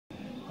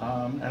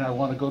and I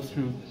want to go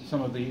through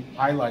some of the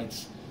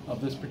highlights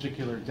of this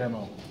particular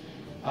demo.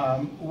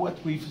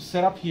 What we've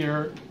set up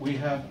here, we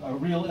have a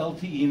real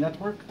LTE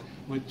network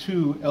with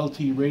two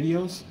LTE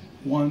radios,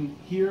 one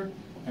here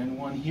and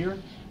one here,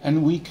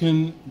 and we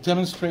can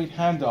demonstrate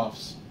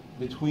handoffs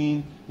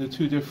between the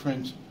two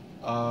different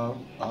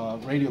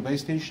radio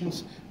base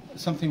stations,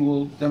 something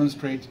we'll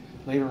demonstrate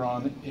later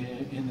on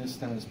in this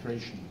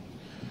demonstration.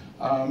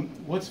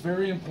 What's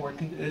very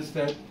important is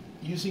that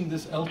using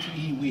this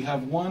LTE, we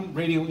have one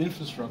radio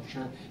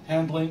infrastructure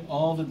handling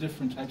all the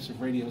different types of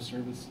radio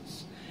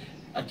services.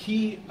 A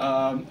key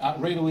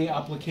radio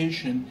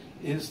application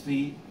is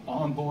the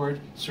onboard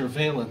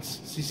surveillance,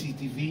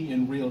 CCTV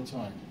in real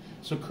time.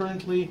 So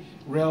currently,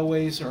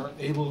 railways are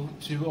able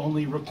to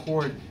only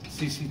record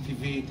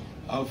CCTV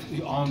of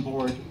the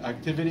onboard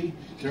activity.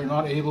 They're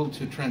not able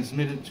to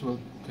transmit it to a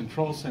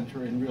control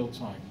center in real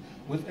time.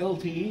 With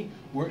LTE,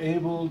 we're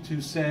able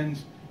to send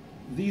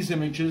these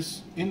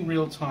images in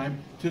real time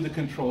to the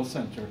control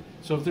center.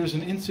 So if there's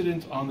an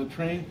incident on the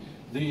train,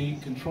 the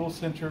control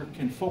center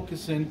can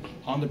focus in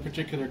on the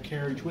particular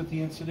carriage with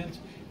the incident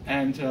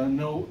and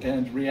know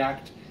and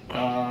react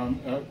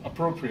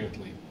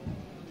appropriately.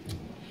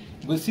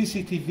 With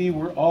CCTV,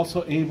 we're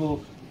also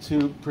able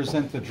to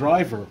present the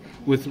driver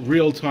with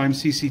real-time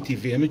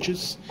CCTV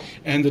images,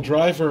 and the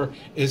driver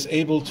is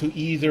able to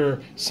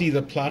either see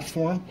the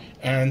platform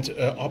and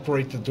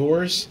operate the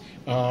doors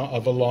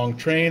of a long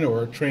train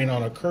or a train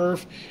on a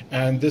curve,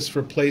 and this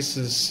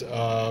replaces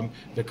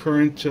the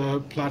current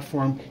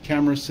platform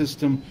camera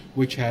system,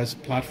 which has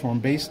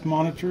platform-based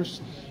monitors.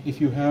 If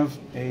you have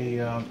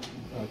a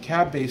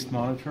cab-based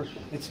monitor,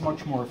 it's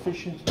much more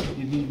efficient.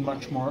 You need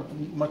much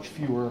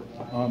fewer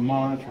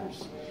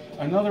monitors.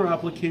 Another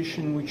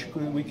application which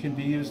can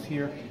be used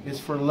here is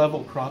for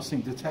level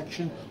crossing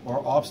detection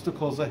or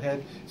obstacles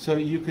ahead. So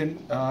you can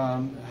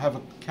have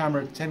a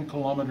camera 10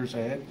 kilometers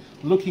ahead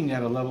looking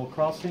at a level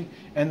crossing,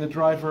 and the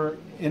driver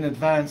in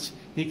advance,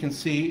 he can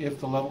see if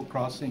the level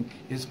crossing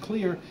is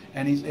clear,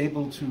 and he's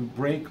able to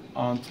brake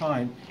on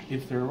time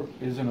if there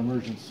is an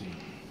emergency.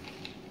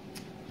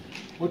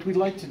 What we'd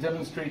like to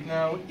demonstrate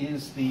now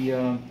is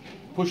the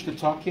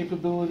push-to-talk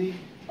capability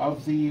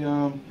of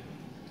the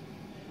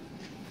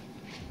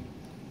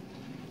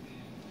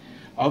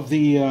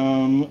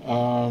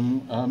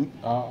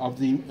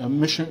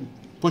mission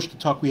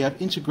push-to-talk. We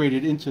have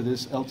integrated into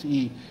this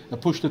LTE the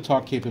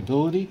push-to-talk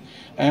capability,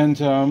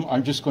 and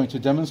I'm just going to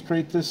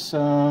demonstrate this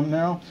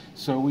now.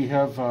 So we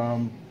have,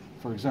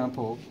 for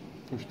example,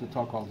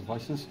 push-to-talk all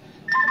devices.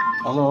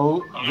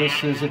 Hello,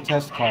 this is a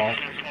test call.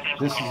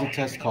 This is a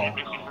test call.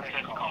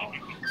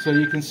 So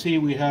you can see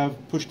we have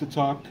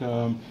push-to-talk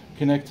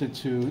connected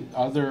to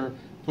other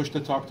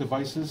push-to-talk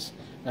devices,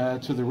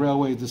 to the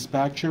railway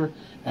dispatcher,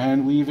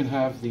 and we even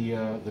have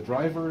the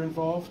driver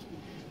involved.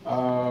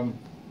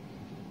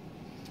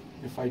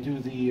 If I do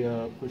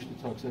the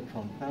push-to-talk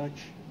Zetron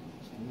patch,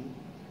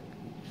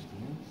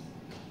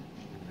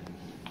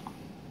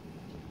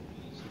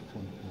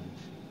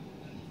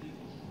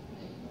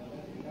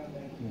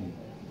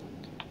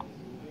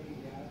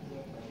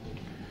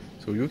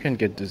 so you can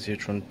get the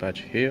Zetron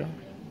patch here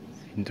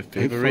in the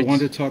favorites. If I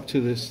want to talk to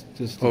this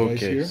device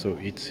here. Okay, so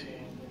it's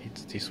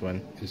this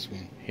one. This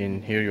one.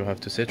 In here you have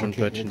the Zetron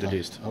patch in the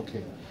list.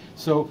 Okay.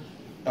 So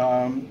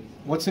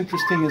what's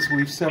interesting is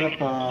we've set up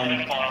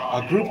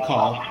a group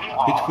call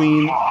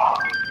between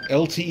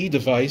LTE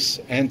device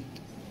and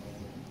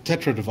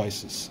Tetra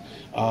devices.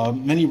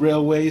 Many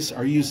railways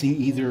are using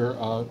either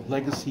a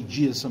legacy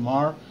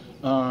GSM-R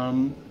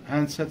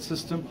handset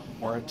system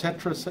or a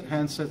Tetra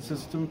handset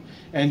system,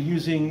 and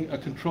using a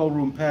control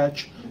room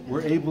patch,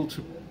 we're able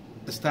to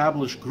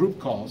establish group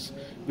calls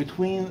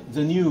between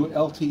the new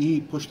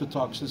LTE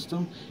push-to-talk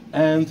system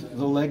and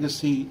the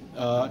legacy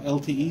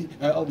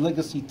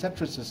legacy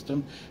Tetra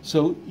system,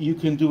 so you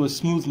can do a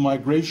smooth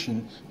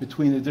migration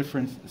between the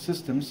different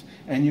systems,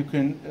 and you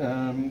can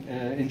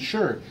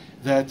ensure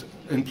that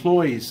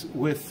employees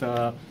with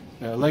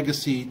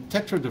legacy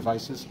Tetra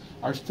devices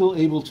are still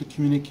able to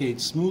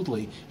communicate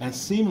smoothly and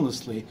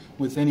seamlessly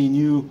with any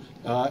new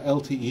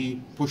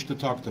LTE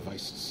push-to-talk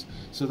devices.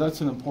 So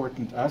that's an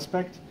important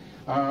aspect.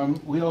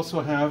 We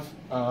also have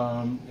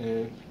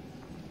a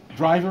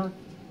driver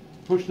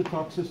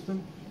push-to-talk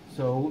system.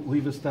 So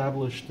we've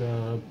established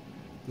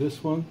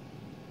this one,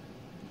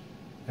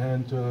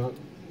 and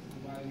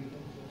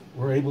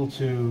we're able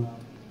to,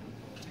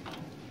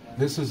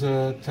 this is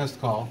a test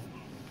call.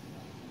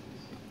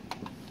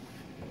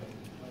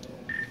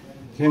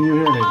 Can you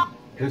hear me?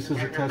 This is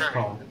a test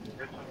call.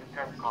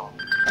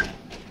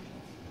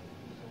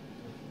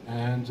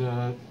 And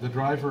the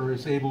driver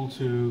is able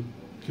to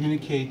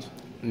communicate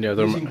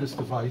using this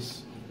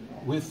device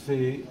with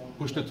the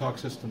push-to-talk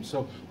system.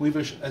 So we've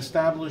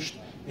established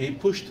a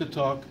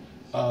push-to-talk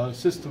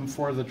system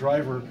for the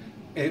driver.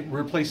 It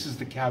replaces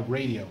the cab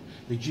radio.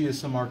 The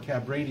GSM-R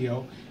cab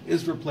radio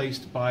is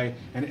replaced by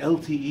an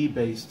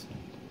LTE-based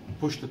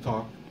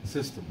push-to-talk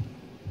system.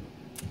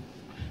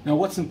 Now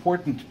what's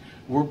important,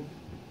 we're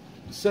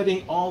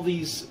setting all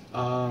these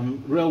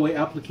railway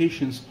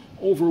applications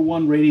over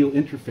one radio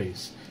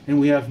interface. And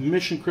we have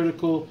mission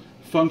critical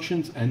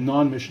functions and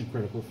non-mission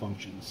critical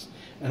functions.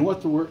 And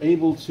what we're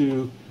able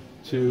to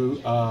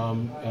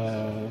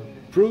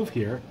prove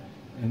here,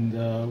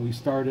 and we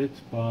started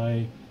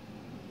by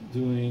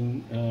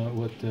doing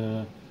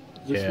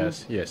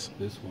this one? Yes.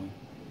 This one.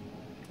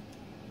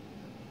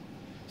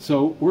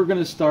 So we're going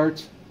to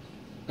start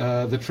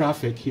the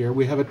traffic here.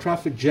 We have a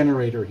traffic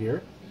generator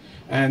here,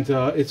 and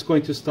it's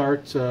going to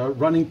start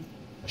running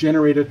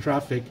generated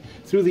traffic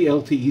through the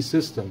LTE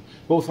system,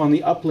 both on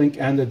the uplink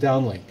and the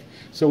downlink.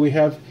 So we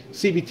have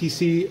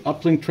CBTC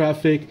uplink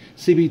traffic,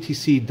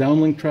 CBTC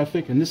downlink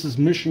traffic, and this is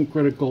mission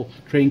critical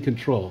train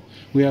control.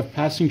 We have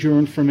passenger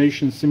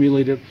information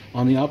simulated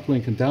on the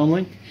uplink and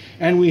downlink,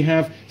 and we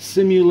have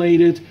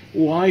simulated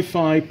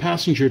Wi-Fi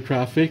passenger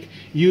traffic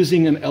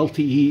using an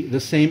LTE, the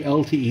same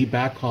LTE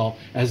backhaul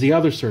as the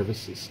other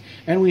services.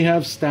 And we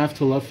have staff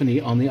telephony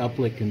on the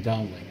uplink and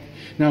downlink.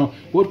 Now,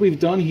 what we've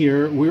done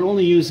here, we're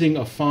only using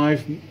a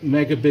 5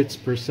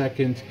 megabits per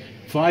second,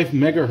 5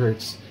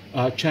 megahertz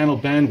channel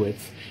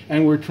bandwidth,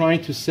 and we're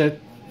trying to set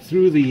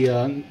through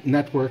the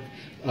network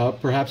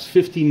perhaps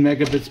 15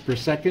 megabits per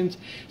second.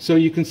 So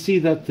you can see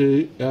that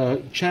the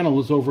channel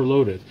is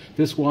overloaded.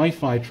 This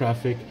Wi-Fi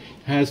traffic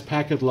has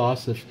packet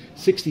loss of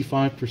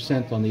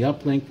 65% on the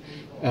uplink,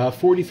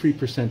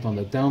 43% on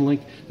the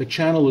downlink. The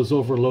channel is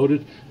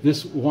overloaded.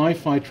 This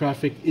Wi-Fi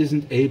traffic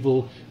isn't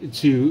able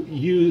to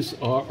use,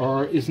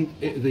 or isn't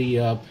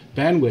the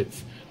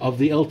bandwidth of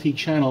the LTE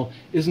channel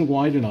isn't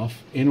wide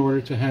enough in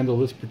order to handle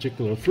this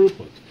particular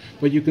throughput.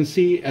 But you can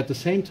see at the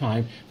same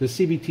time the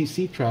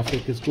CBTC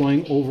traffic is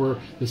going over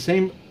the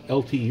same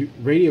LTE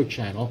radio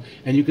channel,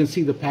 and you can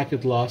see the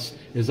packet loss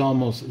is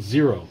almost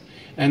zero.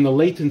 And the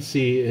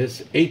latency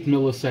is 8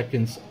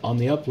 milliseconds on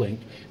the uplink,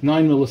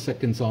 9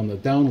 milliseconds on the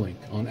downlink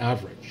on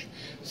average.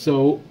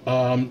 So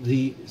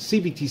the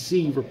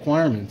CBTC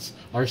requirements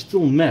are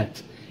still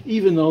met,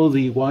 even though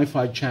the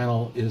Wi-Fi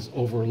channel is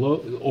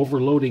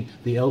overloading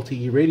the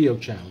LTE radio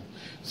channel.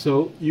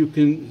 So you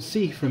can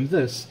see from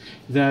this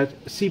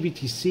that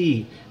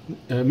CBTC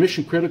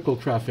mission critical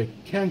traffic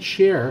can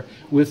share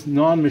with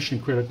non-mission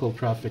critical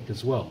traffic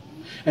as well.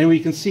 And we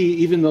can see,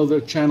 even though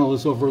the channel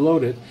is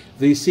overloaded,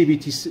 the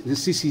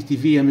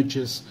CCTV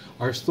images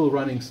are still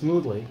running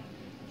smoothly.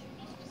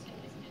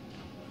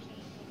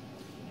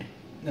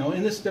 Now,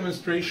 in this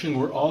demonstration,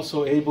 we're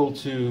also able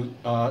to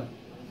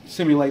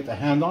simulate the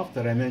handoff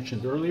that I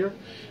mentioned earlier.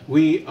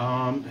 We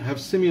have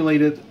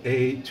simulated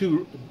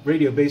two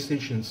radio base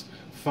stations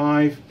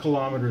 5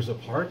 kilometers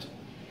apart,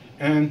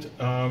 and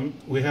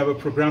we have a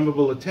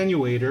programmable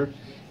attenuator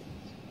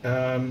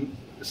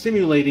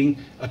simulating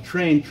a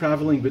train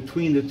traveling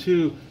between the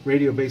two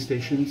radio base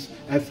stations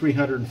at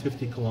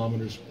 350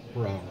 kilometers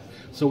per hour.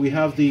 So we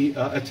have the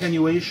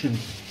attenuation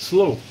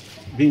slope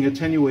being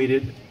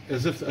attenuated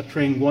as if a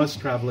train was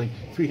traveling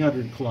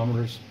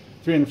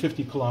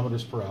 350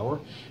 kilometers per hour,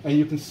 and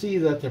you can see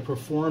that the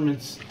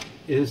performance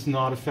is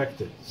not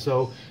affected.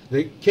 So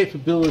the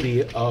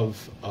capability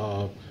of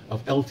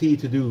LTE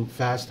to do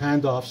fast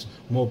handoffs,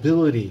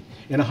 mobility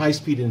in a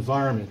high-speed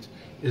environment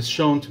is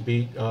shown to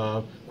be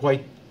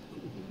quite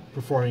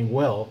performing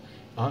well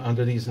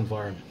under these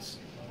environments.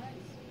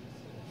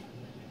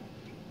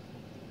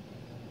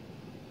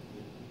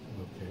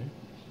 Okay.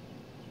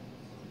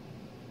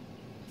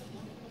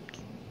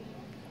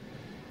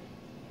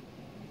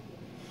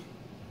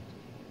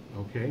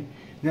 Okay.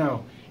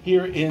 Now,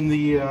 here in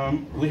the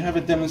we have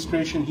a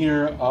demonstration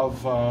here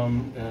of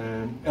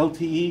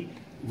LTE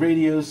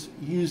radios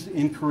used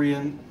in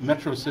Korean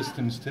metro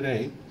systems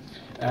today.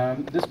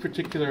 This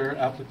particular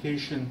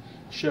application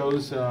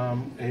shows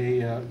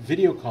a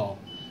video call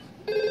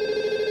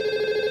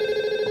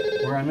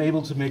where I'm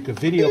able to make a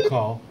video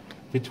call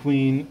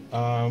between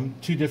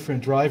two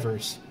different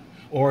drivers,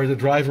 or the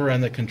driver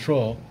and the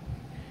control,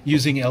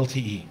 using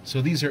LTE.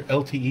 So these are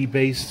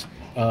LTE-based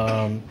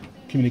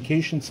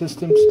communication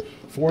systems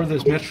for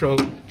the metro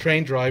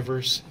train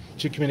drivers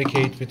to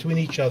communicate between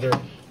each other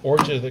or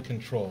to the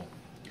control.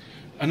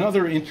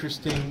 Another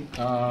interesting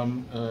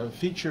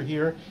feature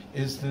here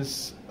is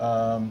this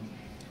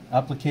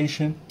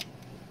application,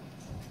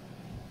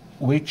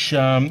 which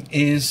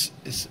is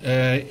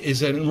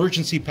an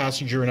emergency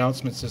passenger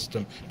announcement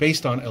system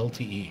based on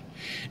LTE.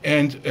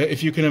 And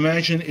if you can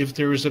imagine, if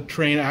there is a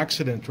train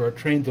accident or a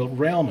train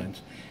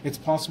derailment, it's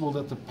possible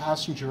that the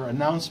passenger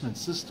announcement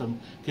system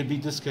can be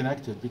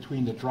disconnected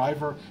between the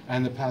driver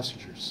and the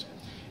passengers.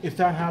 If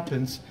that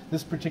happens,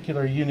 this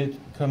particular unit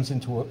comes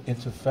into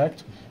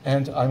effect,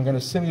 and I'm going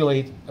to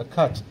simulate a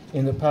cut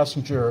in the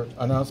passenger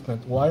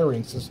announcement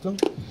wiring system,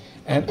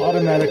 and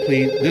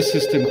automatically this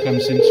system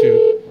comes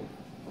into,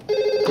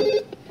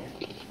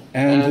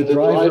 and the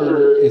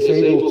driver is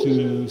able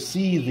to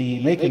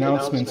make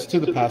announcements to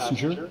the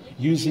passenger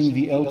using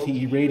the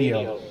LTE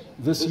radio.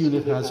 This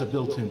unit has a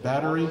built-in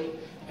battery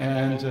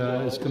and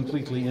is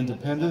completely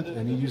independent,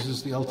 and he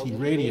uses the LTE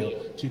radio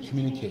to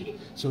communicate.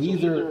 So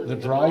either the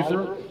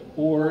driver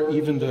or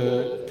even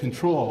the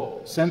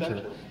control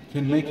center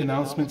can make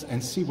announcements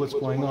and see what's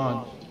going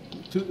on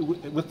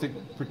with the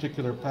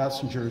particular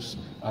passengers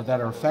that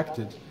are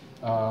affected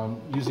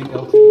using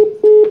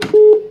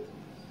LTE.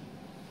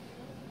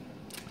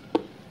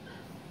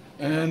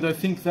 And I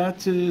think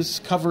that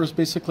covers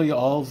basically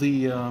all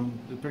the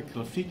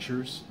particular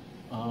features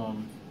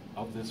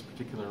of this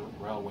particular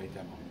railway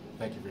demo.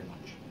 Thank you very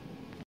much.